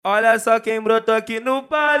Olha só quem brotou aqui no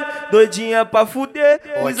baile, doidinha pra fuder.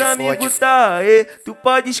 Os amigos tá aí, tu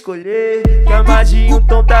pode escolher. Quer mais de um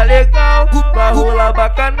tom tá legal, pra rolar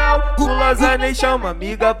bacanal. Gulosa nem chama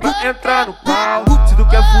amiga pra entrar no pau. Se tu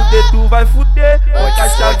quer fuder, tu vai fuder. Pode a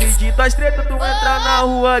chave de tuas tretas, tu entra na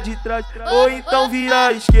rua de trás. Ou então vira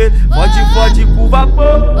à esquerda, fode fode com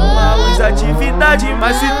vapor. Uma luz atividade,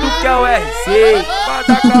 mas se tu quer o RC,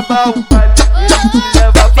 pode acabar o baile. Ele te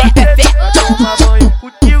leva pra treta, vai tomar banho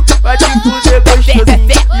contigo, vai te fuder gostosinho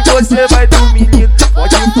e você vai dormir lindo.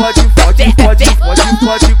 Fode fode fode fode fode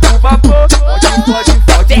fode com vapor. Fode fode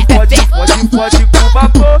fode fode fode fode com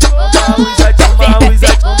vapor. Uma luz atividade,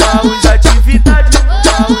 uma luz atividade,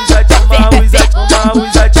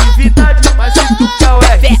 mas se tu quer o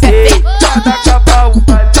RC, pode acabar o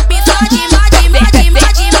baile.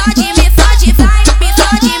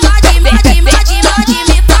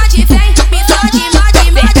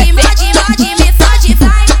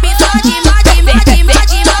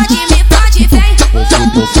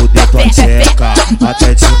 Vou fuder tua tcheca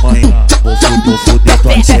até de manhã. Vou fuder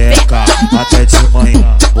tua tcheca até de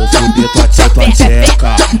manhã. Vou fuder tua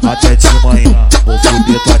tcheca até de manhã. Vou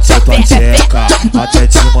fuder tua tcheca até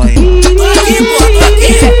de manhã. Tô aqui, pô, tô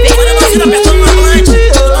aqui. Quando eu não tiro apertando na noite,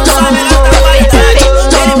 tu não sabe a melhor da qualidade.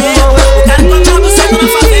 Ele mesmo, o cara que toca você na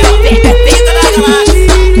favela. Fica da galáxia.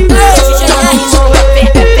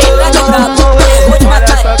 DJ R, lá de brabo, errou de matar.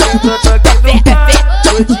 Olha só quem brotou aqui no baile,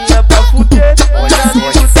 doidinha pra fuder. Os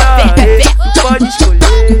amigos tá aí, tu pode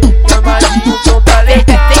escolher. Quer mais de um tom tá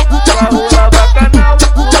legal, pra rolar bacanal.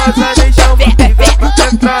 Gulosa nem chama amiga pra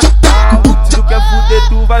entrar no pau. Se tu quer fuder,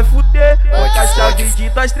 tu vai fuder. Pode a chave de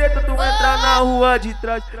tuas tretas, tu entra na rua de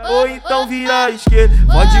trás. Ou então vira à esquerda,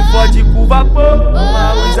 fode fode com vapor.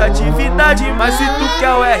 Uma luz atividade, mas se tu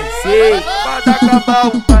quer o RC, pode acabar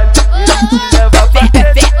o baile. Ele te leva pra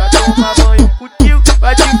treta, vai tomar banho contigo,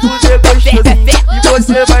 vai te fuder gostosinho e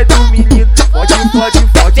você vai dormir.